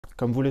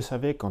Comme vous le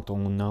savez, quand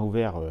on a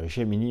ouvert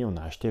Gemini, on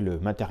a acheté le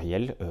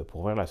matériel pour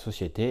ouvrir la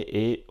société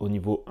et au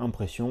niveau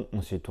impression,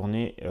 on s'est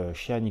tourné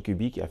chez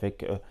Anycubic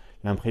avec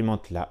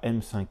l'imprimante la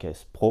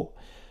M5s Pro.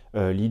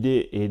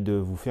 L'idée est de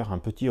vous faire un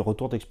petit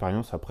retour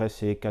d'expérience après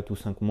ces 4 ou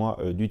 5 mois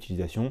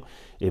d'utilisation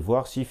et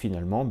voir si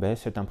finalement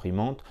cette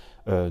imprimante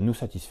nous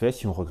satisfait,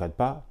 si on ne regrette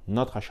pas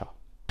notre achat.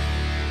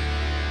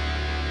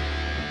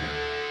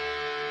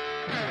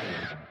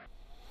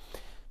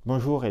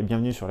 Bonjour et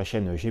bienvenue sur la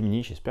chaîne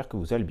Gemini, j'espère que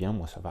vous allez bien,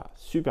 moi ça va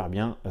super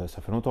bien, ça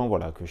fait longtemps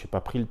que j'ai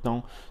pas pris le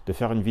temps de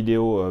faire une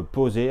vidéo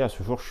posée, à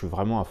ce jour je suis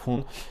vraiment à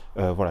fond,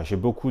 j'ai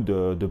beaucoup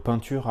de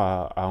peinture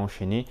à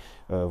enchaîner,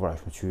 je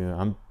me suis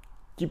un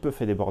petit peu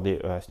fait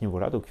déborder à ce niveau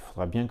là, donc il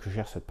faudra bien que je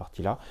gère cette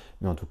partie là,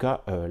 mais en tout cas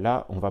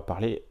là on va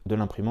parler de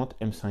l'imprimante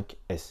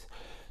M5s.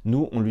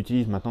 Nous on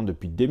l'utilise maintenant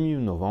depuis début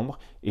novembre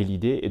et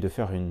l'idée est de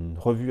faire une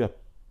revue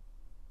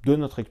de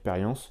notre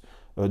expérience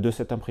de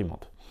cette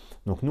imprimante.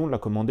 Donc nous on l'a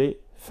commandé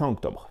fin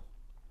octobre.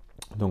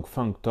 Donc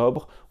fin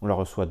octobre, on la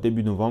reçoit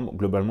début novembre.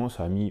 Globalement,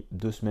 ça a mis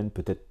 2 semaines,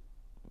 peut-être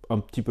un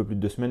petit peu plus de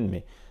 2 semaines,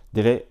 mais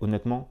délai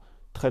honnêtement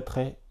très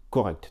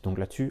correct. Donc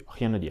là-dessus,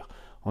 rien à dire.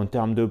 En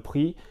termes de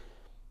prix,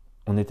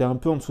 on était un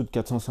peu en dessous de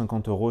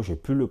 450 €. J'ai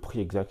plus le prix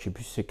exact. Je sais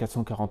plus si c'est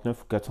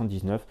 449 ou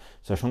 419,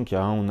 sachant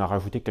on a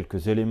rajouté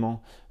quelques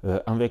éléments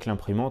avec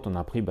l'imprimante. On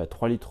a pris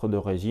 3 litres de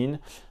résine,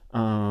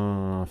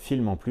 un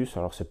film en plus.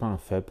 Alors c'est pas un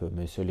FEP,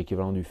 mais c'est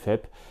l'équivalent du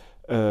FEP.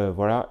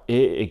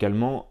 Et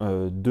également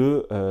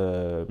deux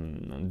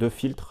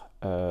filtres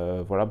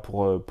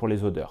pour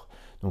les odeurs.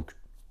 Donc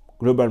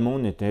globalement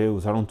on était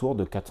aux alentours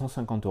de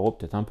 450 €,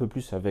 peut-être un peu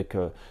plus avec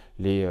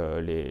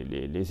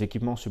les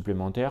équipements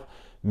supplémentaires,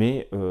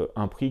 mais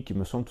un prix qui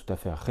me semble tout à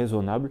fait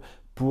raisonnable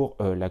pour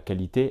la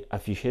qualité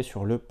affichée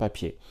sur le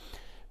papier.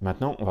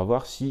 Maintenant, on va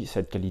voir si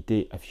cette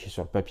qualité affichée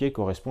sur le papier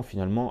correspond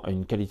finalement à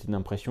une qualité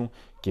d'impression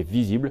qui est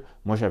visible.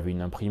 Moi, j'avais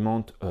une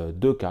imprimante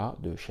 2K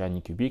de chez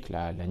Anycubic,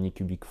 la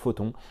Anycubic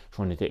Photon.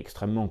 J'en étais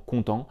extrêmement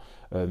content,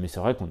 mais c'est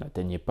vrai qu'on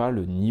n'atteignait pas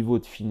le niveau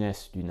de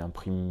finesse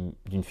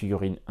d'une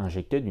figurine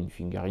injectée, d'une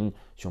figurine,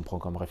 si on prend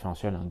comme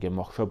référentiel un Game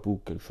Workshop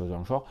ou quelque chose dans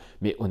le genre.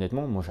 Mais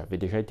honnêtement, moi, j'avais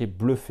déjà été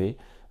bluffé.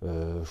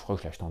 Je crois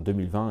que je l'ai acheté en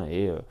 2020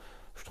 et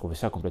je trouvais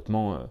ça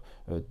complètement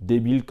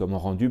débile comme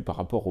rendu par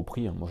rapport au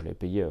prix. Moi, je l'ai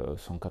payé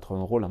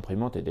 180 €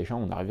 l'imprimante et déjà,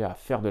 on arrivait à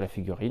faire de la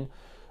figurine.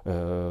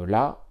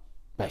 Là,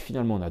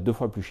 finalement, on a 2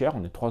 fois plus cher.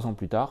 On est 3 ans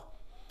plus tard.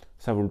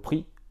 Ça vaut le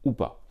prix ou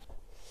pas?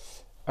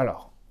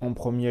 Alors, en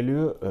premier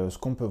lieu, ce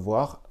qu'on peut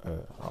voir,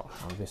 alors je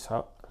vais enlever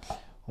ça.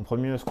 En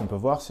premier lieu, ce qu'on peut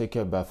voir, c'est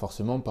que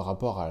forcément, par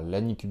rapport à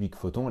l'Anycubic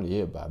Photon, elle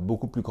est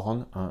beaucoup plus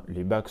grande.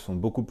 Les bacs sont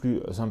beaucoup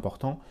plus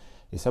importants.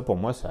 Et ça, pour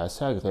moi, c'est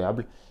assez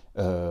agréable.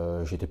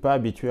 J'étais pas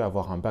habitué à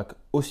avoir un bac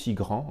aussi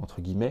grand,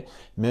 entre guillemets,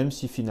 même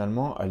si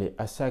finalement, elle est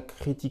assez à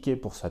critiquer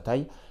pour sa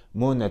taille.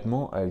 Moi,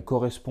 honnêtement, elle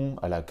correspond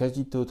à la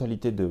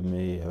quasi-totalité de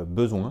mes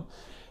besoins.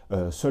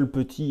 Seul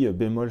petit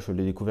bémol, je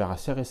l'ai découvert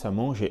assez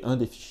récemment, j'ai un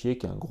des fichiers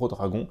qui est un gros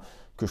dragon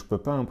que je ne peux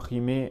pas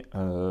imprimer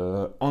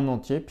en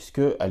entier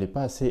puisqu'elle n'est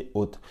pas assez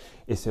haute.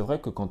 Et c'est vrai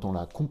que quand on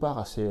la compare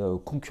à ses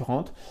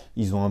concurrentes,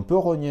 ils ont un peu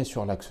rogné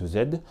sur l'axe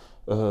Z,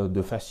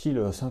 de facile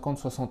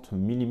 50-60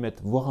 mm,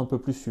 voire un peu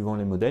plus suivant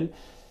les modèles.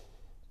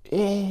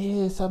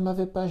 Et ça ne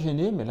m'avait pas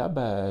gêné, mais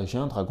là, j'ai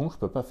un dragon, je ne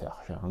peux pas faire.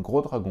 J'ai un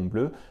gros dragon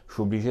bleu, je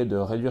suis obligé de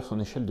réduire son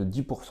échelle de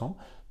 10%,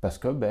 parce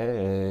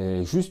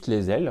que juste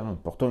les ailes,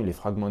 pourtant il est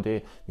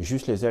fragmenté, mais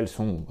juste les ailes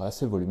sont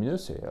assez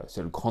volumineuses,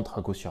 c'est le grand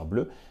dragocire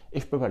bleu,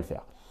 et je ne peux pas le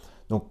faire.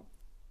 Donc,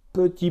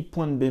 petit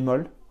point de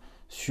bémol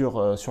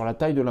sur la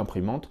taille de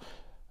l'imprimante.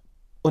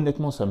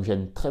 Honnêtement, ça me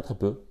gêne très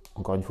peu.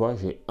 Encore une fois,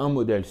 j'ai un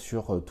modèle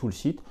sur tout le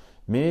site,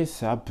 mais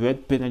ça peut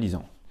être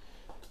pénalisant.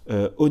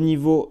 Au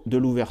niveau de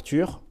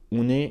l'ouverture,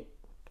 on est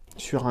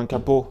sur un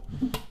capot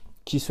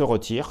qui se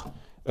retire.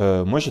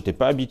 Moi, j'étais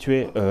pas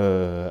habitué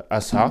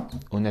à ça,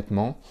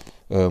 honnêtement.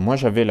 Moi,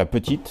 j'avais la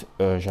petite,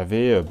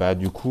 j'avais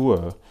du coup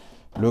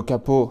le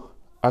capot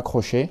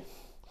accroché.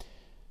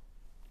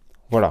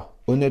 Voilà,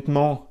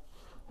 honnêtement,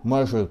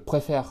 moi, je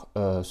préfère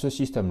ce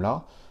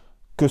système-là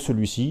que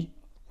celui-ci.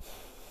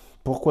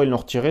 Pourquoi ils l'ont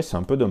retiré, c'est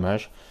un peu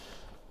dommage.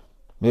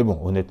 Mais bon,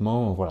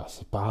 honnêtement, voilà,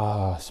 c'est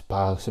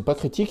pas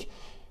critique.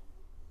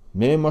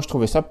 Mais moi, je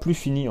trouvais ça plus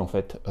fini, en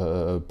fait.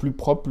 Plus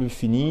propre, plus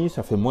fini,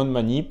 ça fait moins de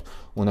manip.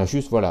 On a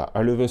juste,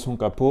 à lever son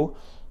capot,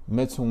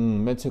 mettre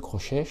ses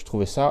crochets. Je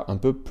trouvais ça un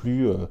peu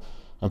plus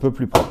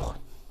propre.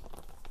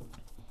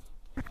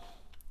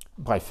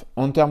 Bref,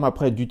 en termes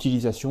après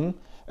d'utilisation,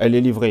 elle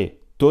est livrée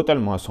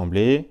totalement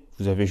assemblée.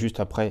 Vous avez juste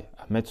après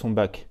à mettre son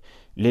bac,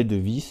 les 2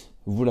 vis,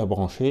 vous la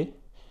branchez,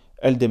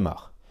 elle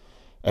démarre.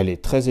 Elle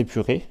est très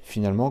épurée,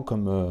 finalement,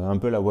 comme un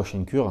peu la wash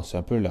and cure. C'est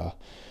un peu la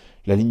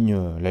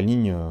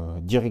ligne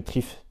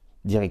directrice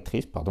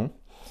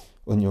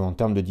en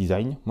termes de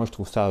design. Moi, je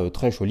trouve ça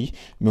très joli.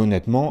 Mais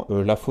honnêtement,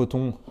 la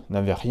Photon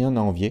n'avait rien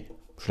à envier.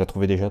 Je la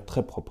trouvais déjà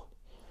très propre.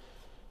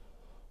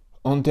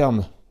 En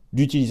termes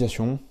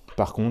d'utilisation,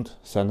 par contre,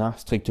 ça n'a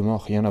strictement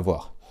rien à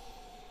voir.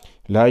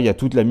 Là, il y a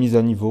toute la mise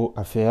à niveau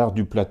à faire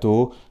du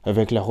plateau,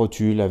 avec la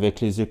rotule,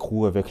 avec les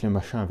écrous, avec les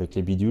machins, avec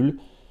les bidules.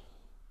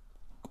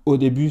 au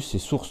début, c'est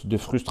source de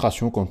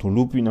frustration quand on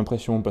loupe une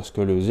impression parce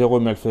que le zéro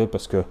est mal fait,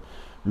 parce que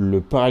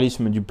le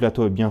parallélisme du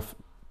plateau est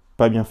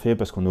pas bien fait,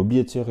 parce qu'on a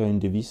oublié de serrer une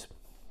des vis.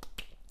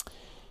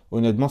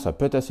 Honnêtement, ça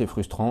peut être assez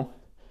frustrant.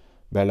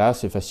 Ben là,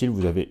 c'est facile,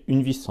 vous avez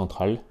une vis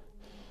centrale.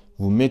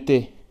 Vous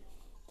mettez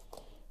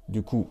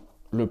du coup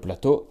le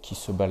plateau qui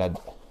se balade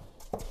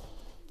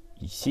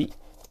ici.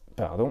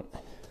 Pardon.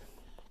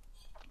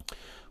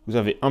 Vous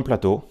avez un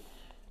plateau,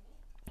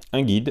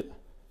 un guide.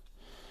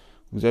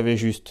 Vous avez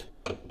juste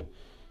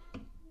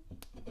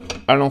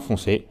à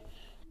l'enfoncer.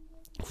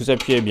 Vous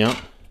appuyez bien.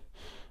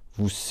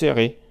 Vous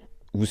serrez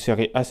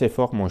assez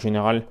fort. Moi, en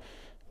général,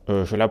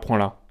 je la prends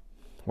là.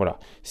 Voilà,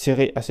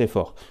 serrez assez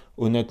fort.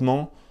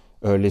 Honnêtement,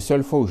 les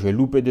seules fois où j'ai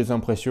loupé des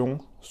impressions,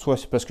 soit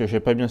c'est parce que j'ai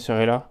pas bien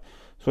serré là,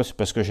 soit c'est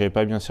parce que j'avais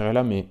pas bien serré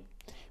là, mais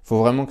il faut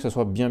vraiment que ça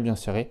soit bien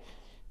serré.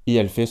 Et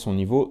elle fait son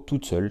niveau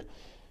toute seule.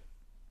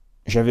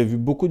 J'avais vu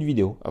beaucoup de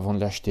vidéos avant de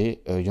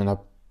l'acheter. Il y en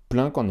a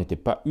plein qui n'étaient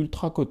pas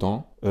ultra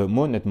cotents.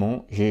 Moi,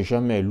 honnêtement, j'ai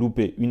jamais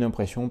loupé une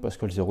impression parce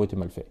que le zéro était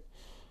mal fait.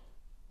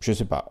 Je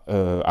sais pas.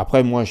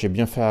 Après, moi, j'ai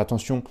bien fait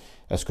attention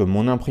à ce que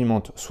mon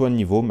imprimante soit de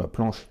niveau, ma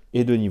planche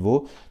est de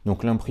niveau.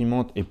 Donc,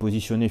 l'imprimante est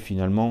positionnée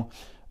finalement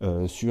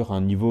sur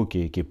un niveau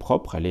qui est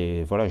propre.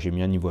 Voilà, j'ai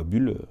mis un niveau à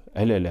bulle,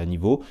 elle est à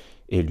niveau.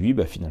 Et lui,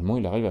 bah, finalement,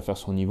 il arrive à faire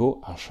son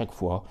niveau à chaque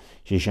fois.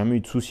 J'ai jamais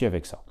eu de souci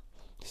avec ça.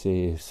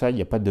 C'est ça, il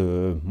n'y a pas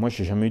de. Moi,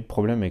 j'ai jamais eu de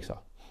problème avec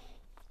ça.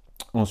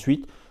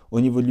 Ensuite,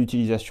 au niveau de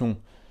l'utilisation,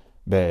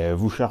 ben,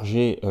 vous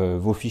chargez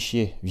vos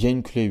fichiers via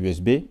une clé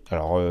USB.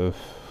 Alors,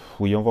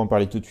 oui, on va en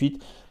parler tout de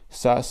suite.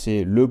 Ça,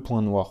 c'est le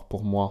point noir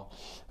pour moi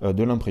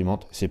de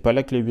l'imprimante. C'est pas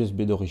la clé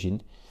USB d'origine.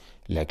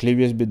 La clé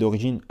USB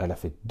d'origine, elle a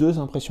fait 2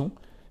 impressions.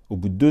 Au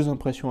bout de 2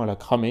 impressions, elle a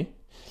cramé.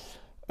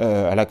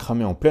 Elle a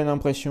cramé en pleine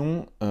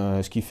impression,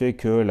 ce qui fait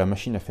que la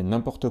machine a fait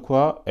n'importe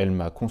quoi. Elle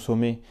m'a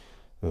consommé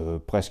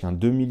presque un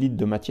demi-litre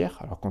de matière.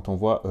 Alors quand on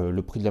voit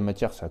le prix de la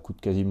matière, ça coûte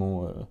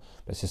quasiment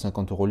c'est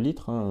 50 € le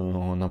litre hein,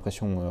 en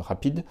impression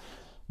rapide.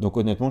 Donc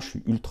honnêtement, je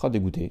suis ultra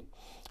dégoûté.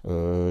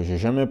 J'ai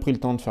jamais pris le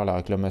temps de faire la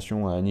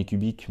réclamation à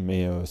Anycubic,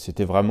 mais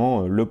c'était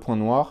vraiment le point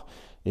noir.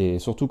 Et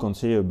surtout quand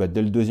c'est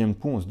dès le deuxième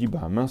coup, on se dit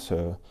bah mince,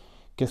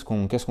 qu'est-ce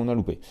qu'on a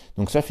loupé.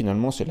 Donc ça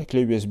finalement c'est la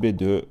clé USB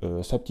de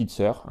sa petite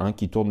sœur hein,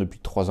 qui tourne depuis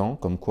 3 ans.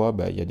 Comme quoi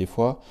il y a des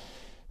fois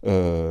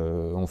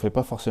on ne fait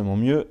pas forcément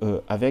mieux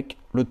avec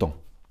le temps.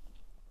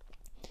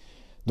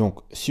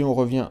 Donc si on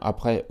revient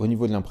après au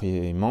niveau de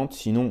l'imprimante,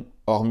 sinon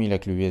hormis la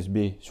clé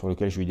USB sur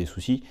laquelle j'ai eu des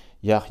soucis,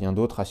 il n'y a rien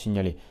d'autre à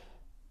signaler.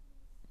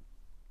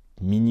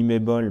 Mini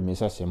bémol, mais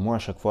ça c'est moi à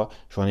chaque fois,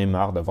 j'en ai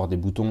marre d'avoir des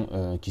boutons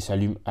qui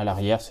s'allument à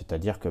l'arrière,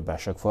 c'est-à-dire que à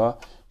chaque fois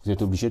vous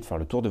êtes obligé de faire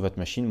le tour de votre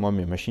machine. Moi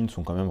mes machines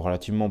sont quand même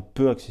relativement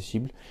peu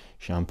accessibles,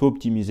 j'ai un peu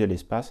optimisé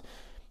l'espace.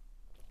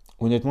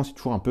 Honnêtement c'est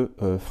toujours un peu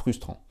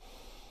frustrant.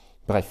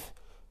 Bref,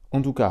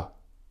 en tout cas,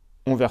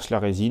 on verse la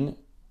résine,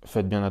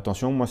 faites bien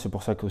attention, moi c'est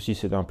pour ça que aussi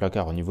c'est dans un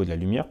placard au niveau de la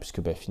lumière,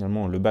 puisque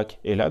finalement le bac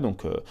est là,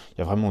 donc il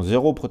y a vraiment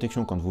zéro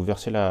protection quand vous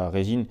versez la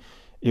résine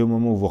et au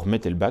moment où vous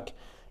remettez le bac.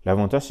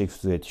 L'avantage, c'est que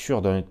vous êtes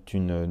sûr dans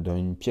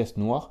une pièce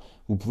noire,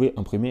 vous pouvez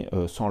imprimer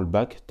sans le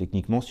bac,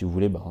 techniquement, si vous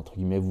voulez, entre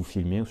guillemets, vous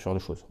filmer ou ce genre de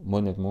choses. Moi,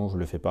 honnêtement, je ne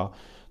le fais pas.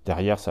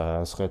 Derrière,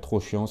 ça serait trop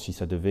chiant si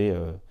ça devait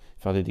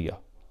faire des dégâts.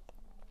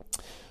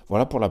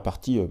 Voilà pour la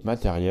partie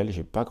matérielle,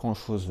 j'ai pas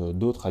grand-chose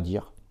d'autre à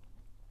dire.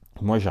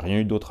 Moi, j'ai rien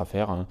eu d'autre à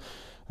faire. Hein.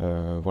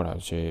 Voilà,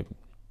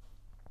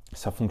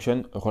 ça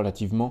fonctionne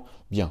relativement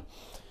bien.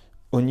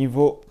 Au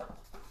niveau,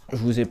 je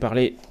vous ai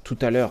parlé tout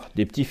à l'heure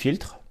des petits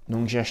filtres.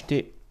 Donc, j'ai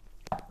acheté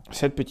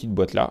cette petite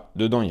boîte là,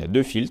 dedans il y a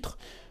 2 filtres,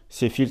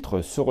 ces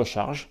filtres se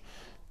rechargent,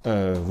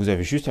 vous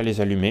avez juste à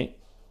les allumer,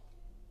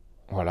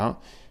 voilà,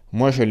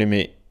 moi je les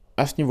mets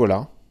à ce niveau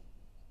là,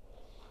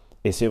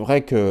 et c'est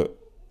vrai que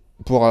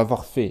pour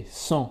avoir fait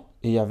sans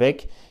et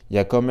avec, il y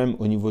a quand même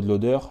au niveau de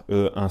l'odeur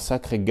un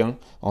sacré gain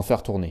en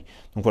faire tourner.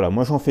 Donc voilà,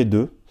 moi j'en fais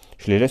 2,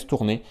 je les laisse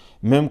tourner,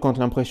 même quand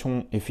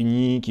l'impression est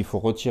finie, qu'il faut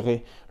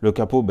retirer le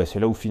capot, c'est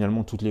là où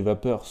finalement toutes les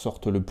vapeurs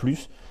sortent le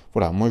plus.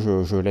 Voilà, moi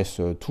je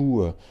laisse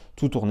tout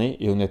tourner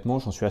et honnêtement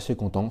j'en suis assez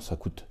content, ça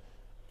coûte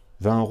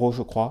 20 €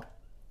 je crois,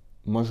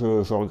 moi je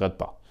ne regrette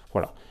pas.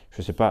 Voilà,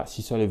 je ne sais pas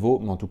si ça les vaut,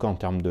 mais en tout cas en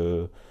termes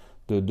de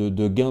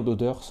gain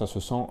d'odeur, ça se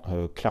sent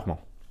clairement.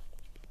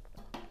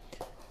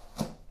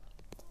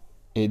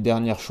 Et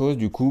dernière chose,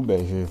 du coup,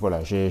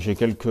 j'ai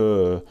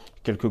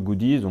quelques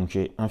goodies, donc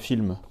j'ai un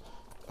film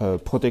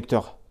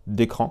protecteur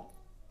d'écran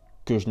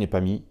que je n'ai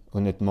pas mis,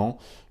 honnêtement.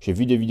 J'ai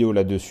vu des vidéos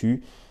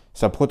là-dessus.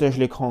 Ça protège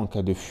l'écran en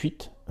cas de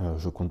fuite.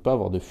 Je ne compte pas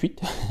avoir de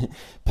fuite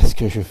parce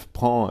que je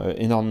prends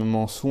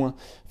énormément soin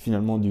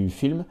finalement du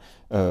film.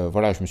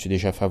 Voilà, je me suis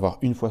déjà fait avoir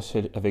une fois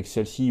avec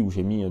celle-ci où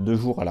j'ai mis 2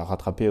 jours à la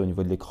rattraper au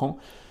niveau de l'écran.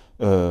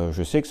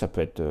 Je sais que ça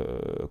peut être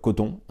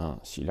coton, hein,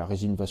 si la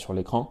résine va sur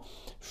l'écran.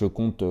 Je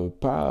compte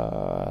pas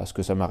à ce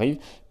que ça m'arrive,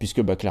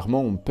 puisque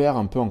clairement on perd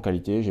un peu en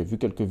qualité. J'ai vu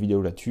quelques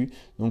vidéos là-dessus,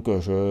 donc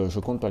je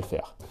compte pas le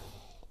faire.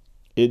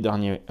 Et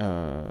dernier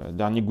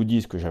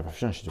goodies que j'avais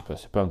fait,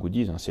 c'est pas un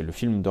goodies, hein, c'est le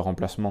film de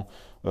remplacement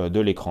de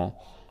l'écran.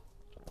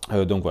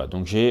 Donc voilà,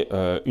 donc j'ai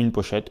une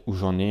pochette où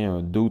j'en ai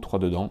 2 ou 3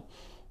 dedans.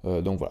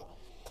 Donc voilà.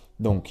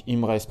 Donc il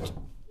me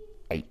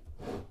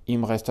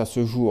reste à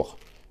ce jour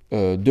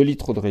 2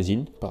 litres de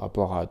résine par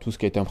rapport à tout ce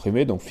qui a été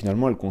imprimé. Donc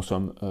finalement elle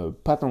consomme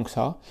pas tant que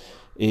ça.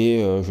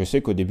 Et je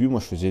sais qu'au début, moi,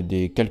 je faisais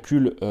des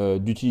calculs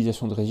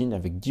d'utilisation de résine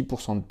avec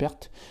 10% de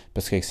perte,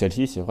 parce qu'avec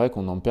celle-ci, c'est vrai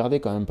qu'on en perdait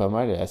quand même pas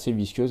mal, elle est assez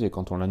visqueuse, et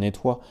quand on la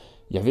nettoie,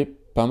 il y avait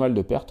pas mal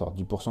de pertes. Alors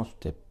 10%,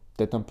 c'était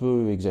peut-être un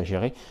peu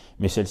exagéré,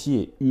 mais celle-ci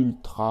est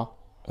ultra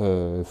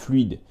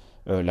fluide.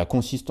 La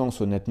consistance,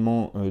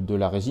 honnêtement, de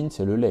la résine,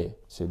 c'est le lait.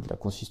 C'est de la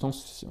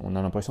consistance, on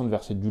a l'impression de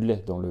verser du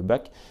lait dans le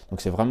bac,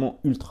 donc c'est vraiment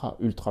ultra,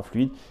 ultra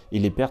fluide, et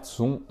les pertes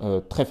sont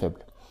très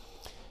faibles.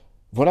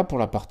 Voilà pour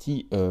la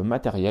partie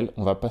matérielle.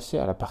 On va passer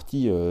à la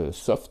partie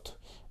soft.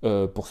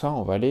 Pour ça,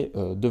 on va aller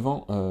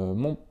devant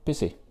mon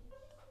PC.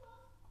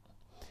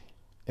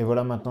 Et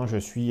voilà, maintenant je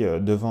suis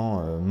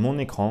devant mon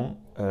écran.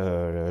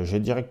 J'ai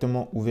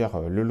directement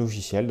ouvert le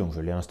logiciel, donc je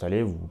l'ai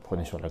installé. Vous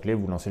prenez sur la clé,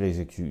 vous lancez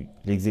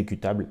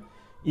l'exécutable.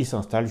 Il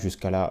s'installe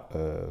jusqu'à là,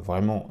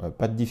 vraiment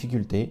pas de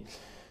difficulté.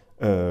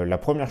 La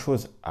première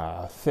chose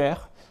à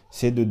faire,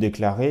 c'est de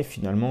déclarer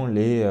finalement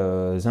les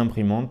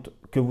imprimantes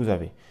que vous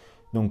avez.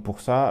 Donc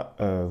pour ça,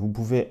 vous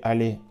pouvez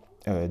aller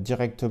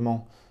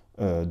directement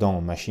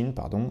dans Machine,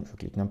 pardon, je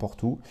clique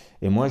n'importe où,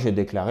 et moi j'ai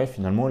déclaré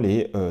finalement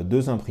les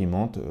deux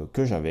imprimantes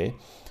que j'avais.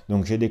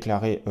 Donc j'ai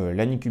déclaré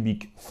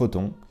l'Anycubic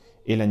Photon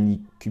et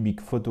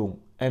l'Anycubic Photon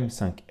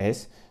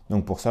M5s.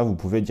 Donc pour ça, vous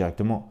pouvez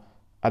directement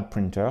Add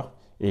Printer,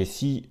 et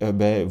si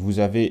vous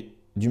avez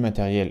du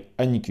matériel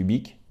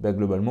Anycubic,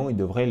 globalement il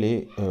devrait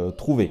les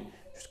trouver.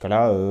 Jusqu'à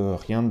là,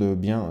 rien de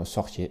bien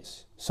sorcier.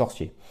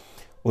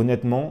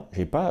 Honnêtement, je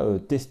n'ai pas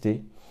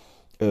testé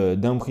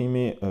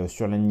d'imprimer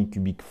sur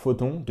l'Anycubic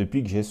Photon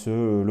depuis que j'ai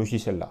ce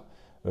logiciel-là.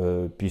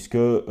 Puisque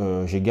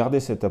j'ai gardé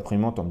cette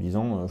imprimante en me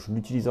disant je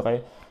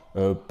l'utiliserai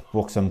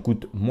pour que ça me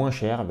coûte moins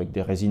cher, avec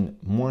des résines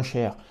moins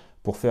chères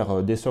pour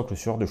faire des socles,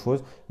 ce genre de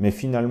choses. Mais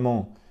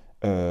finalement,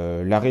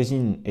 la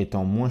résine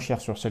étant moins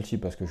chère sur celle-ci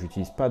parce que je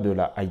n'utilise pas de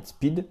la high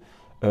speed,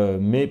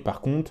 mais par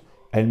contre,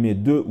 elle met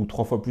 2 ou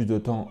 3 fois plus de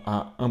temps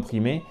à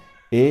imprimer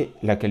et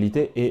la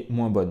qualité est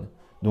moins bonne.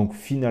 Donc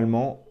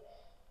finalement,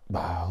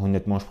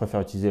 honnêtement, je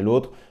préfère utiliser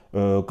l'autre.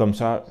 Comme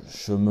ça,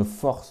 je me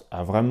force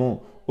à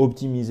vraiment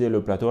optimiser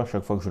le plateau. À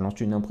chaque fois que je lance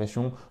une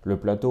impression, le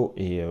plateau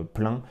est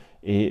plein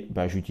et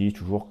j'utilise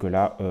toujours que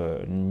la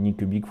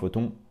Anycubic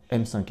Photon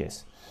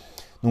M5s.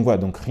 Donc voilà,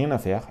 donc rien à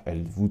faire.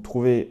 Vous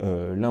trouvez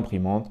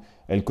l'imprimante,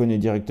 elle connaît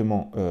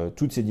directement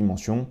toutes ses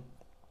dimensions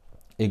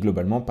et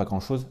globalement, pas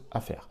grand-chose à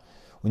faire.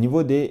 Au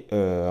niveau des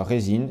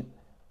résines,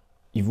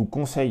 il vous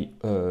conseille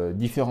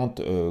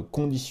différentes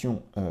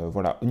conditions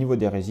voilà, au niveau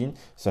des résines,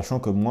 sachant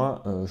que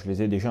moi, je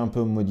les ai déjà un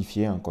peu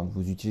modifiées. Quand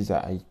vous utilisez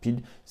à high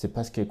speed, ce n'est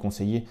pas ce qui est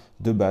conseillé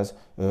de base.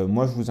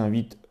 Moi, je vous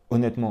invite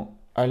honnêtement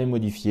à les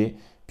modifier,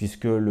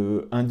 puisque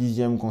le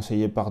 1/10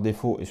 conseillé par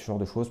défaut et ce genre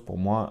de choses, pour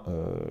moi,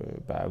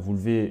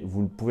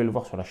 vous pouvez le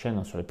voir sur la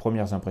chaîne, sur les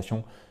premières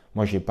impressions.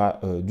 Moi, je n'ai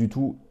pas du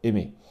tout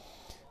aimé.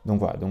 Donc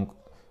voilà, donc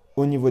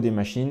au niveau des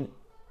machines,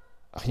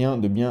 rien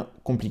de bien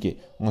compliqué.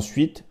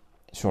 Ensuite,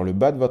 sur le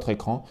bas de votre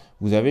écran,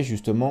 vous avez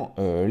justement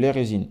les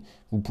résines.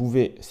 Vous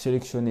pouvez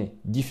sélectionner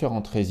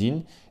différentes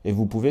résines et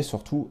vous pouvez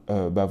surtout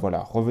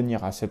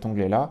revenir à cet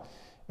onglet-là,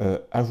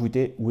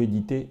 ajouter ou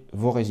éditer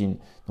vos résines.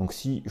 Donc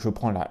si je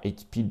prends la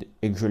 8 speed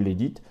et que je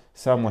l'édite,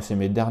 ça moi c'est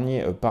mes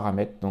derniers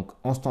paramètres. Donc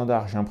en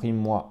standard, j'imprime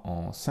moi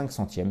en 5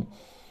 centièmes.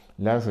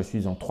 Là, je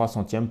suis en 3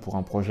 centièmes pour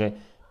un projet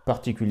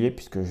particulier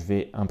puisque je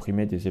vais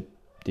imprimer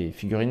des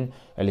figurines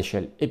à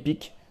l'échelle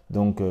épique.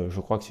 Donc je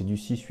crois que c'est du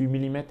 6-8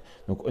 mm.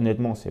 Donc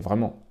honnêtement, c'est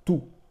vraiment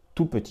tout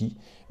petit.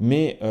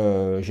 Mais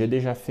j'ai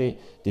déjà fait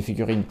des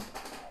figurines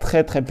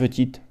très très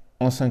petites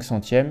en 5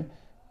 centièmes.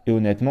 Et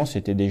honnêtement,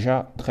 c'était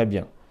déjà très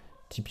bien.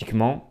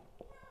 Typiquement,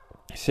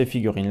 ces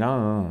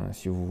figurines-là,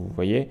 si vous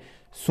voyez,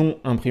 sont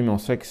imprimées en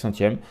 5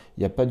 centièmes.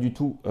 Il n'y a pas du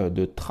tout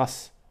de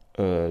traces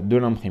de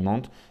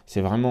l'imprimante.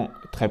 C'est vraiment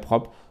très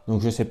propre. Donc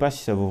je ne sais pas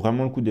si ça vaut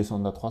vraiment le coup de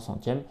descendre à 3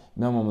 centièmes,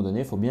 mais à un moment donné,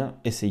 il faut bien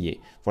essayer.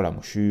 Voilà,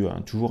 moi je suis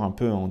toujours un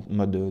peu en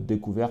mode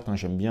découverte,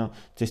 j'aime bien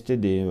tester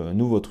des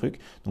nouveaux trucs.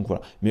 Donc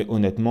voilà, mais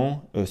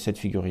honnêtement, cette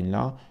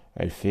figurine-là,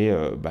 elle fait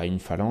une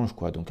phalange,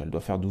 quoi, donc elle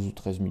doit faire 12 ou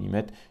 13 mm.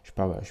 Je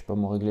ne sais pas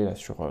m'en régler là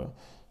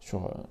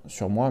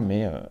sur moi,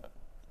 mais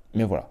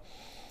voilà.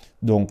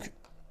 Donc,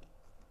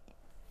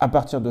 à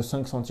partir de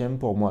 5 centièmes,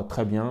 pour moi,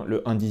 très bien.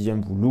 Le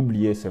 1/10, vous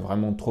l'oubliez, c'est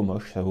vraiment trop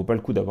moche. Ça ne vaut pas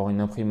le coup d'avoir une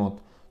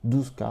imprimante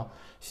 12K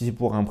si c'est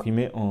pour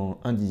imprimer en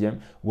 1/10.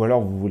 Ou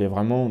alors, vous voulez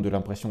vraiment de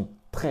l'impression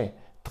très,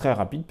 très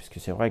rapide, puisque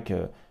c'est vrai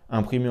que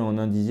imprimer en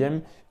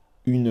 1/10,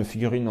 une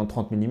figurine en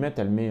 30 mm,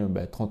 elle met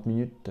 30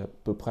 minutes à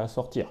peu près à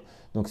sortir.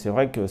 Donc, c'est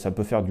vrai que ça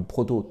peut faire du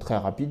proto très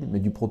rapide, mais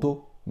du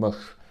proto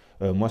moche.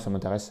 Moi, ça ne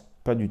m'intéresse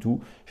pas du tout.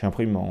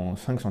 J'imprime en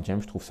 5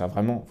 centièmes, je trouve ça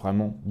vraiment,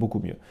 vraiment beaucoup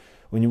mieux.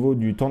 Au niveau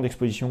du temps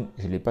d'exposition,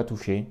 je ne l'ai pas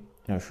touché.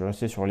 Je suis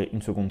resté sur les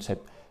 1 seconde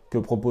 7 que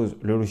propose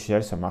le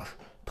logiciel. Ça marche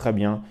très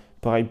bien.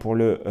 Pareil pour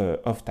le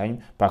off time.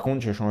 Par contre,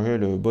 j'ai changé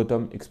le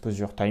bottom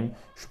exposure time.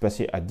 Je suis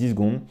passé à 10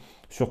 secondes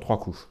sur 3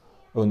 couches.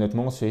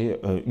 Honnêtement,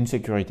 c'est une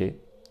sécurité.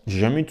 J'ai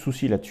jamais eu de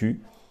soucis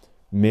là-dessus.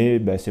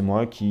 Mais c'est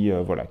moi qui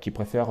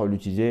préfère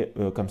l'utiliser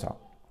comme ça.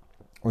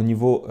 Au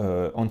niveau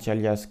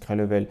anti-alias, gray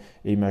level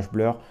et image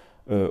blur,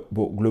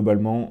 bon,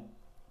 globalement,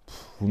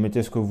 vous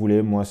mettez ce que vous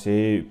voulez. Moi,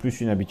 c'est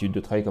plus une habitude de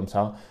travailler comme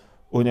ça.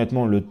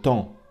 Honnêtement, le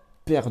temps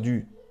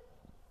perdu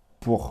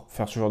pour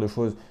faire ce genre de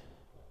choses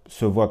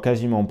se voit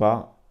quasiment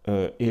pas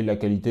et la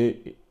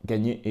qualité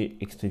gagnée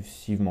est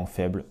excessivement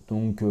faible.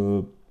 Donc,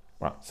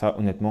 voilà, ça,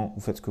 honnêtement,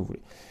 vous faites ce que vous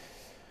voulez.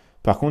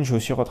 Par contre, j'ai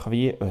aussi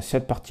retravaillé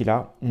cette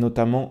partie-là,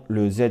 notamment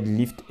le Z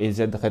lift et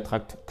Z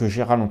retract que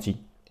j'ai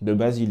ralenti. De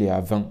base, il est à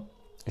 20.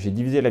 J'ai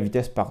divisé la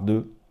vitesse par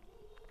 2,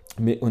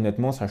 mais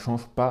honnêtement, ça ne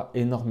change pas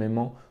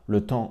énormément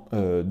le temps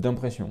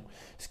d'impression.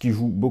 Ce qui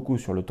joue beaucoup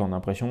sur le temps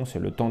d'impression, c'est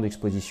le temps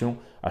d'exposition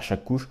à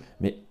chaque couche,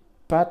 mais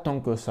pas tant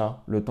que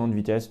ça, le temps de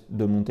vitesse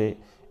de montée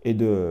et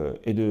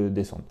de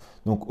descente.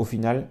 Donc au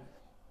final,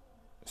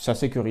 ça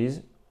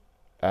sécurise,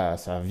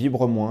 ça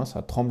vibre moins,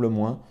 ça tremble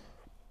moins.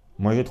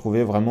 Moi, j'ai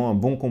trouvé vraiment un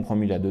bon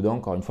compromis là-dedans.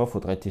 Encore une fois, il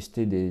faudrait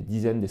tester des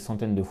dizaines, des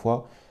centaines de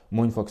fois.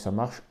 Moi, une fois que ça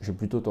marche, j'ai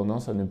plutôt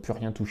tendance à ne plus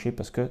rien toucher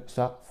parce que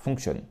ça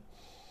fonctionne.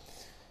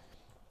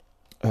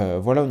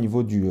 Voilà au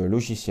niveau du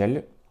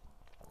logiciel.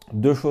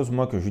 Deux choses,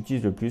 moi, que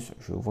j'utilise le plus.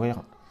 Je vais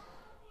ouvrir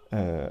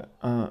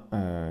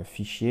un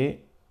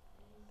fichier.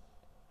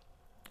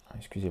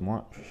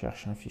 Excusez-moi, je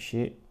cherche un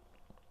fichier.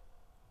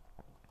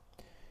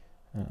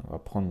 On va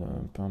prendre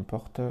peu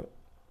importe.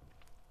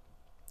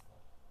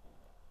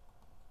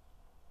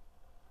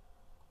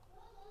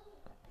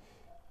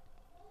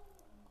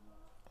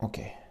 Ok.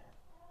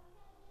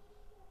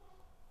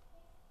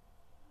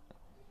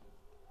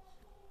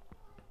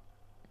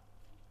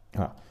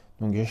 Voilà.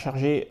 Donc j'ai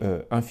chargé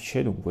un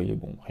fichier, donc vous voyez,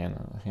 bon,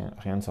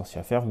 rien de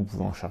sorcier à faire. Vous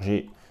pouvez en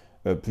charger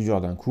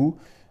plusieurs d'un coup.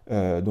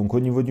 Donc au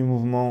niveau du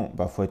mouvement,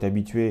 il faut être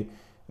habitué.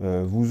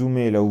 Vous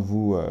zoomez là où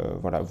vous,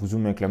 voilà, vous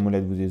zoomez avec la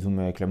molette, vous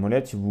zoomez avec la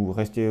molette. Si vous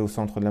restez au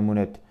centre de la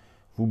molette,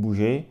 vous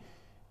bougez.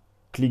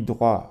 Clic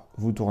droit,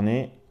 vous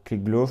tournez.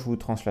 Clic gauche, vous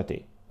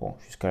translatez. Bon,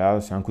 jusqu'à là,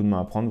 c'est un coup de main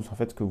à prendre, vous en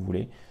faites ce que vous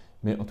voulez.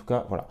 Mais en tout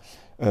cas, voilà.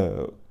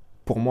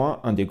 Pour moi,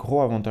 un des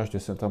gros avantages de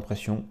cette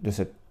impression, de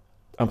cette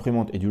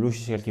imprimante et du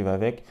logiciel qui va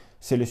avec,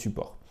 c'est les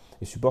supports.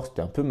 Les supports,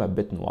 c'était un peu ma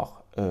bête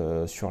noire.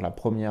 Sur la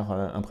première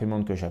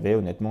imprimante que j'avais,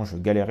 honnêtement, je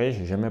galérais,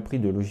 j'ai jamais pris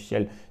de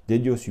logiciel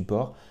dédié au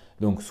support.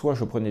 Donc, soit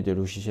je prenais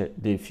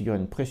des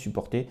figurines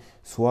pré-supportées,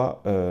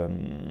 soit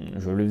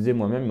je le faisais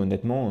moi-même, mais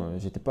honnêtement,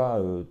 j'étais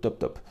pas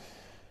top.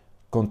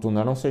 Quand on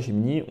a lancé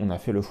Gemini, on a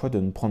fait le choix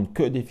de ne prendre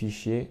que des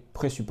fichiers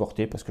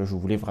pré-supportés parce que je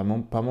voulais vraiment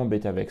pas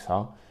m'embêter avec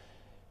ça.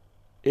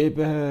 Et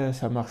ben,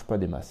 ça marche pas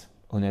des masses.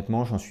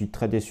 Honnêtement, j'en suis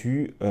très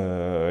déçu.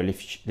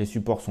 Les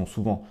supports sont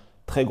souvent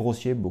très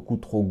grossiers, beaucoup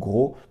trop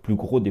gros, plus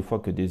gros des fois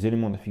que des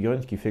éléments de la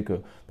figurine, ce qui fait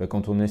que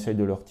quand on essaye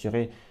de le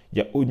retirer, il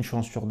y a une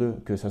chance sur deux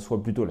que ça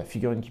soit plutôt la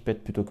figurine qui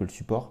pète plutôt que le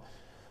support.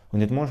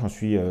 Honnêtement, j'en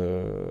suis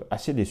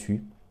assez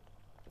déçu.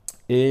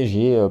 Et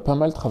j'ai pas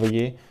mal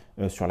travaillé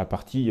sur la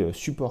partie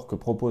support que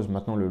propose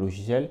maintenant le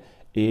logiciel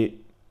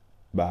et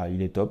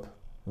il est top.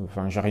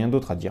 Enfin, j'ai rien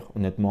d'autre à dire.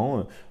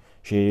 Honnêtement,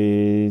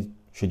 j'ai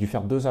dû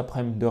faire 2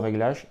 après-midi de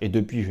réglage et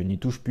depuis, je n'y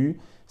touche plus.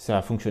 Ça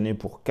a fonctionné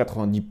pour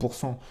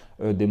 90%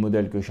 des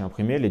modèles que j'ai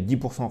imprimés. Les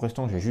 10%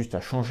 restants, j'ai juste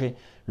à changer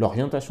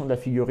l'orientation de la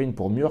figurine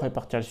pour mieux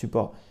répartir le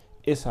support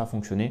et ça a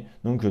fonctionné.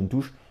 Donc, je ne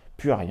touche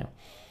plus à rien.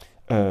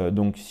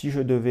 Donc, si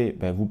je devais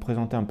vous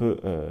présenter un peu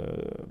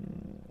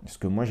ce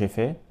que moi j'ai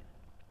fait,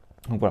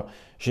 donc voilà,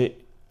 j'ai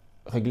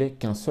réglé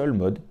qu'un seul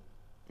mode.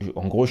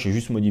 En gros, j'ai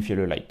juste modifié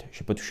le light.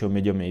 Je n'ai pas touché au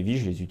medium et heavy,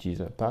 je ne les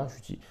utilise pas.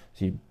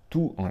 J'utilise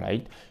tout en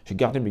light. J'ai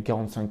gardé mes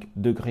 45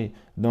 degrés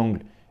d'angle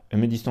et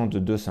mes distances de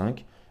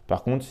 2,5.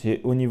 Par contre,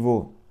 c'est au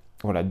niveau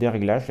des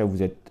réglages. Là,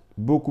 vous êtes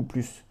beaucoup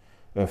plus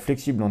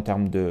flexible en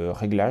termes de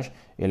réglages.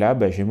 Et là,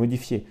 j'ai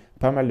modifié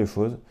pas mal de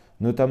choses,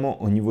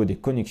 notamment au niveau des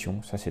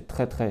connexions. Ça, c'est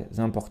très, très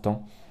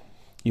important.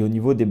 Et au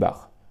niveau des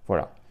barres.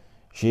 Voilà.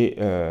 J'ai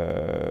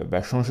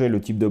changé le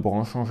type de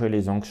branche, changé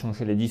les angles,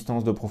 changé les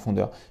distances de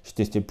profondeur. J'ai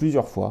testé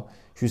plusieurs fois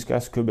jusqu'à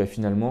ce que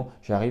finalement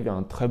j'arrive à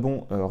un très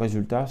bon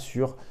résultat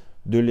sur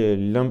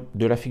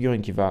de la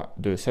figurine qui va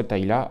de cette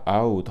taille-là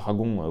au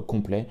dragon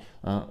complet.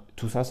 Hein.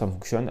 Tout ça, ça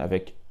fonctionne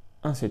avec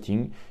un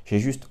setting. J'ai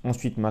juste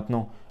ensuite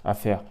maintenant à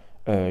faire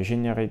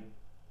Generate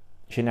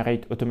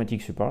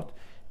Automatic Support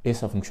et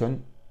ça fonctionne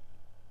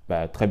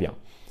très bien.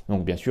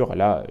 Donc bien sûr,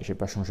 là, j'ai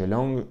pas changé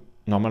l'angle.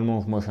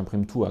 Normalement, moi,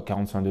 j'imprime tout à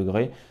 45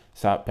 degrés.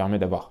 Ça permet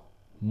d'avoir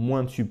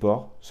moins de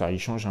support. Ça y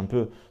change un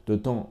peu de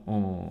temps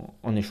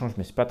en échange,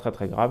 mais c'est pas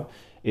très grave.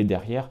 Et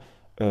derrière,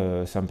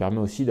 ça me permet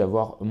aussi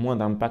d'avoir moins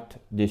d'impact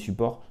des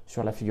supports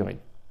sur la figurine.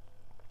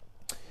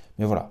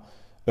 Mais voilà.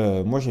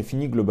 Moi, j'ai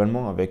fini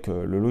globalement avec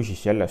le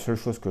logiciel. La seule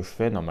chose que je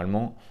fais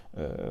normalement,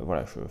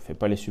 je ne fais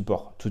pas les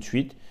supports tout de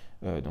suite.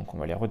 Donc, on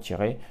va les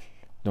retirer.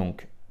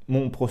 Donc,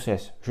 mon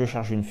process, je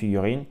charge une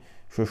figurine,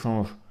 je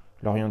change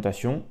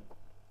l'orientation.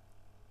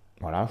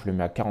 Voilà, je le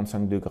mets à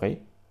 45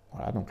 degrés.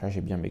 Voilà, donc là, j'ai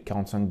bien mes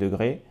 45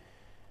 degrés.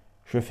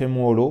 Je fais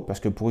mon holo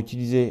parce que pour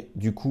utiliser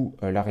du coup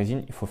la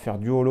résine, il faut faire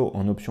du holo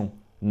en option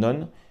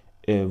non.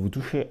 Et vous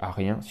touchez à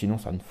rien, sinon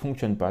ça ne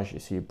fonctionne pas. J'ai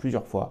essayé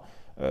plusieurs fois.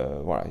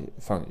 Voilà,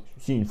 enfin,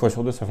 si une fois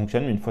sur deux ça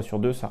fonctionne, mais une fois sur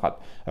deux ça rate.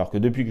 Alors que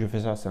depuis que je fais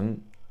ça, ça ne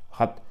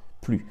rate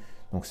plus.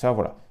 Donc ça,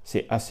 voilà,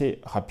 c'est assez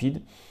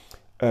rapide.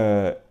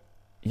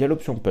 Il y a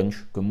l'option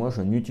punch que moi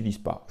je n'utilise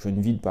pas, je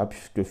ne vide pas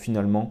puisque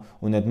finalement,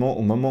 honnêtement,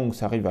 au moment où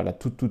ça arrive à la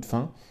toute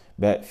fin,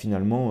 ben,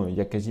 finalement, il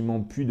n'y a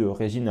quasiment plus de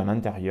résine à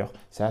l'intérieur,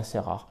 c'est assez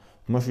rare.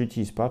 Moi je ne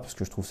l'utilise pas parce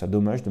que je trouve ça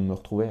dommage de me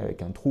retrouver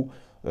avec un trou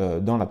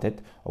dans la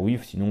tête. Ah oui,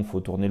 sinon il faut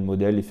tourner le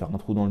modèle et faire un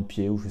trou dans le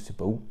pied ou je ne sais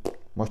pas où.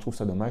 Moi je trouve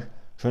ça dommage,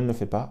 je ne le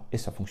fais pas et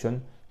ça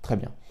fonctionne très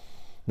bien.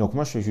 Donc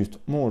moi je fais juste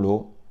mon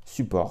holo,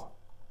 support,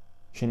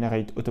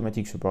 generate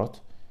automatic support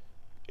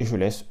et je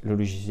laisse le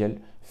logiciel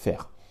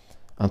faire.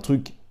 Un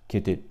truc qui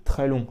était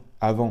très long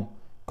avant,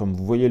 comme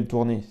vous voyez le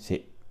tourner,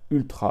 c'est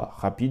ultra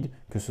rapide,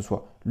 que ce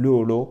soit le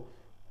holo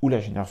ou la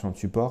génération de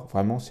support,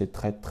 vraiment c'est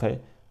très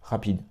très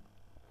rapide.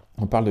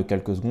 On parle de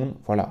quelques secondes,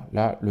 voilà,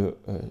 là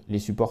les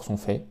supports sont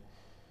faits.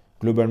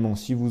 Globalement,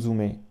 si vous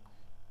zoomez,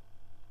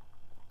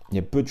 il y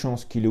a peu de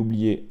chances qu'il ait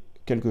oublié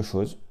quelque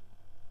chose.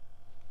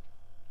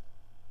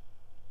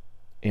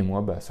 Et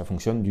moi, bah, ça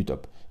fonctionne du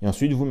top. Et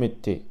ensuite, vous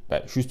mettez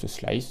juste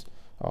slice.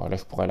 Alors là,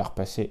 je pourrais la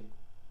repasser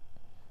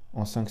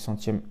en 5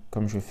 centièmes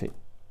comme je fais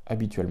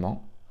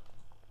habituellement.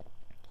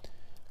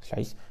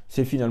 Slice.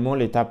 C'est finalement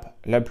l'étape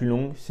la plus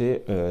longue,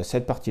 c'est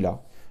cette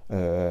partie-là.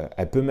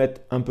 Elle peut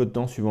mettre un peu de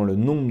temps suivant le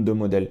nombre de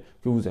modèles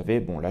que vous avez.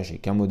 Bon, là, j'ai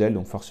qu'un modèle,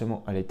 donc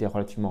forcément, elle était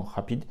relativement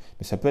rapide.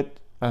 Mais ça peut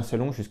être assez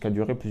long jusqu'à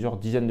durer plusieurs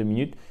dizaines de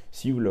minutes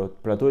si le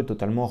plateau est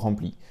totalement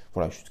rempli.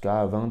 Voilà,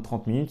 jusqu'à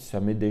 20-30 minutes,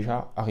 ça m'est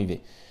déjà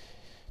arrivé.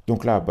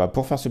 Donc là,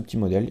 pour faire ce petit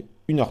modèle,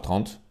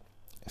 1h30,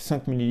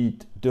 5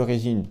 ml de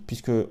résine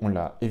puisqu'on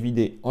l'a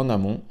évidé en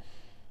amont.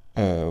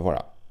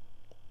 Voilà.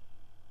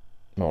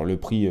 Bon, le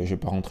prix, je ne vais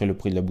pas rentrer le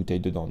prix de la bouteille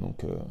dedans,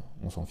 donc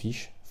on s'en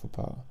fiche. Il ne faut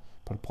pas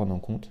le prendre en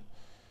compte.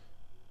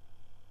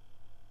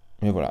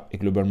 Mais voilà, et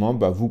globalement,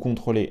 vous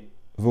contrôlez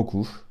vos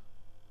couches,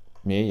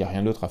 mais il n'y a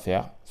rien d'autre à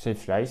faire. C'est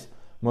slice.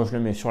 Moi, je le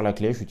mets sur la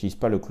clé, je n'utilise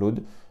pas le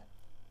cloud.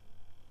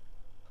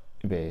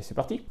 Et ben, c'est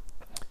parti.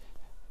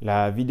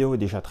 La vidéo est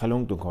déjà très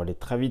longue, donc on va aller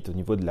très vite au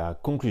niveau de la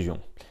conclusion.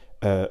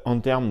 En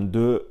termes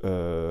de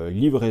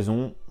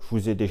livraison, je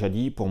vous ai déjà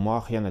dit, pour moi,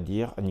 rien à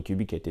dire.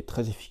 Anycubic a été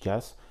très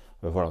efficace.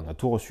 Voilà, on a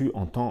tout reçu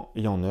en temps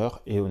et en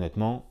heure, et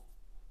honnêtement,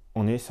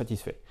 on est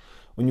satisfait.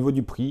 Au niveau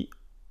du prix,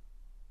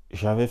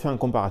 j'avais fait un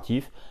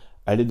comparatif.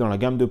 Elle est dans la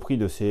gamme de prix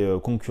de ses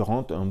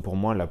concurrentes. Pour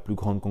moi, la plus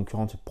grande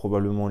concurrente, c'est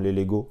probablement les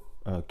Lego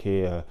qui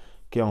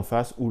est en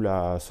face, ou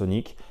la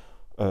Sonic.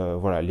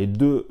 Voilà, les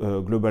deux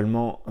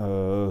globalement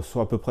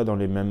sont à peu près dans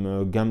les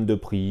mêmes gammes de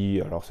prix.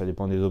 Alors ça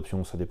dépend des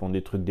options, ça dépend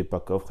des trucs, des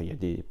packs offres, il y a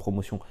des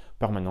promotions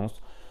permanentes.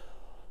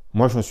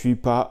 Moi je ne suis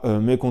pas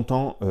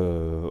mécontent,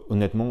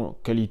 honnêtement,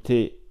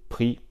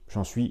 qualité-prix,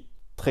 j'en suis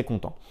très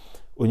content.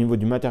 Au niveau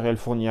du matériel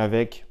fourni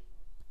avec,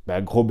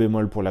 gros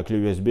bémol pour la clé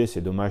USB,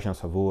 c'est dommage, hein,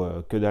 ça vaut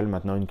que dalle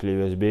maintenant une clé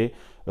USB.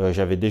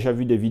 J'avais déjà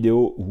vu des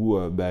vidéos où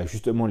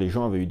justement les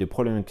gens avaient eu des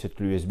problèmes avec cette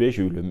clé USB,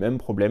 j'ai eu le même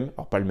problème,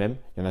 alors pas le même,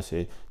 il y en a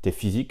c'était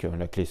physique,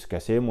 la clé se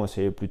cassait, moi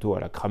c'est plutôt à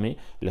la cramer,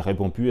 elle ne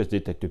répond plus, elle ne se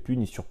détecte plus,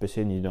 ni sur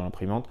PC ni dans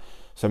l'imprimante.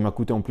 Ça m'a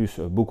coûté en plus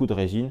beaucoup de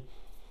résine,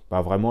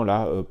 vraiment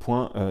là,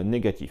 point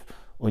négatif.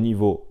 Au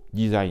niveau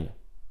design,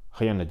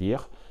 rien à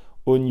dire.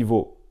 Au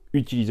niveau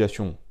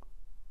utilisation,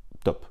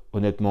 top.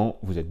 Honnêtement,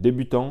 vous êtes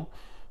débutant,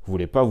 vous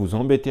voulez pas vous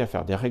embêter à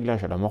faire des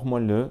réglages à la mort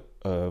moelleux,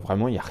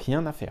 vraiment il n'y a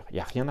rien à faire. Il n'y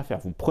a rien à faire.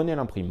 Vous prenez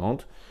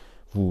l'imprimante,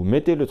 vous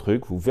mettez le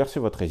truc, vous versez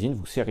votre résine,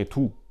 vous serrez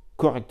tout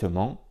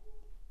correctement,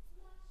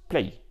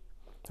 play.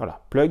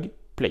 Voilà, plug and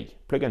play.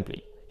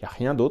 Il n'y a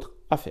rien d'autre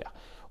à faire.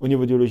 Au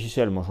niveau du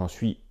logiciel, moi j'en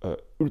suis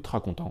ultra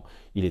content.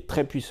 Il est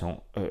très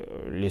puissant.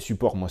 Les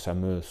supports, moi ça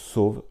me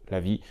sauve la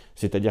vie.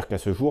 C'est-à-dire qu'à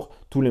ce jour,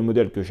 tous les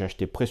modèles que j'ai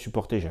achetés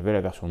pré-supportés, j'avais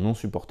la version non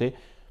supportée.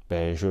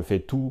 Je fais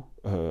tout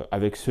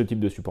avec ce type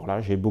de support-là.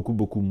 J'ai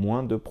beaucoup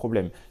moins de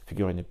problèmes. La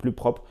figurine est plus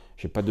propre,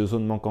 j'ai pas de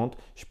zone manquante,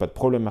 j'ai pas de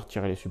problème à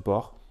retirer les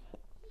supports.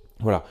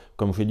 Voilà,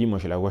 comme je l'ai dit, moi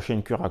j'ai la wash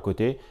and cure à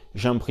côté.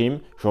 J'imprime,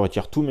 je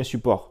retire tous mes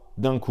supports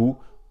d'un coup,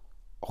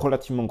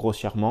 relativement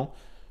grossièrement.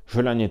 Je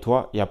la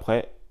nettoie et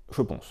après,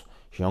 je ponce.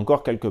 J'ai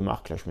encore quelques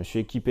marques, là je me suis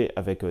équipé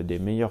avec des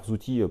meilleurs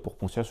outils pour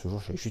poncer. À ce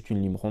jour, j'ai juste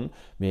une lime ronde,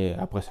 mais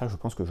après ça, je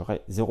pense que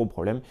j'aurai zéro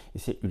problème et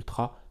c'est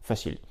ultra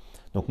facile.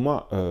 Donc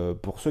moi,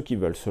 pour ceux qui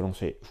veulent se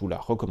lancer, je vous la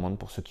recommande.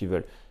 Pour ceux qui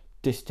veulez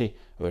tester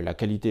la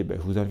qualité,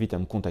 je vous invite à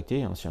me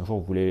contacter. Si un jour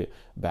vous voulez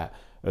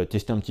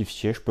tester un petit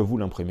fichier, je peux vous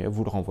l'imprimer,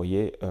 vous le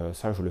renvoyer.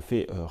 Ça, je le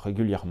fais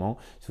régulièrement.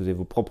 Si vous avez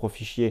vos propres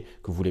fichiers,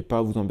 que vous ne voulez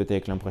pas vous embêter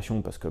avec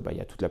l'impression, parce que y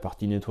a toute la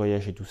partie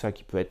nettoyage et tout ça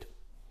qui peut être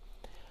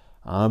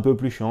un peu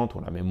plus chiante,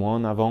 on la met moins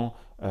en avant,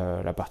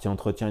 la partie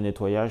entretien et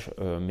nettoyage,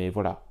 mais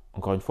voilà,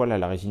 encore une fois, là,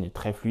 la résine est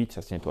très fluide,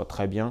 ça se nettoie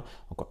très bien.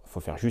 Il faut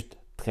faire juste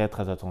très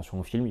attention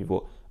au film, il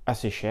vaut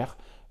assez cher,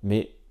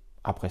 mais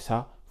après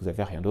ça, vous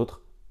n'avez rien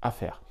d'autre à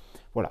faire.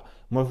 Voilà,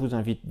 moi je vous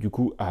invite du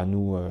coup à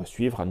nous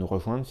suivre, à nous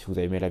rejoindre. Si vous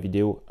avez aimé la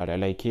vidéo, à la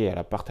liker, à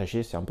la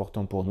partager, c'est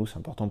important pour nous, c'est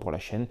important pour la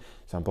chaîne,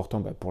 c'est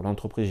important pour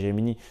l'entreprise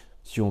Gemini.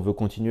 Si on veut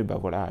continuer,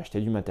 à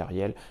acheter du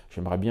matériel,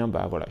 j'aimerais bien,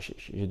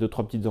 j'ai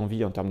 2-3 petites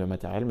envies en termes de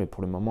matériel, mais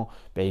pour le moment,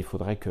 il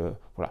faudrait que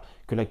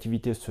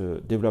l'activité se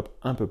développe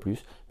un peu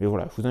plus. Mais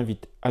voilà, je vous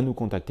invite à nous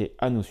contacter,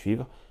 à nous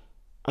suivre.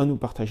 à nous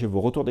partager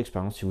vos retours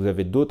d'expérience. Si vous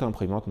avez d'autres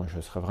imprimantes, moi je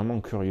serais vraiment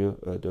curieux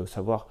de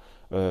savoir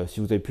si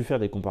vous avez pu faire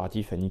des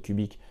comparatifs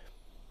Anycubic,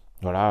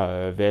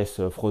 voilà,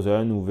 VS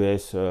Frozen ou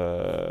VS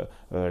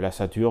la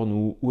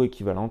Saturn ou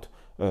équivalente.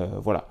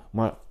 Voilà,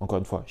 moi encore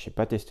une fois, je n'ai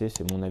pas testé,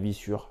 c'est mon avis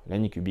sur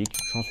l'Anycubic,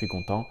 j'en suis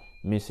content,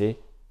 mais c'est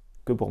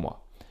que pour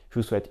moi. Je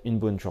vous souhaite une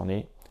bonne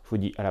journée, je vous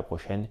dis à la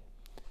prochaine,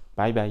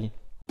 bye bye.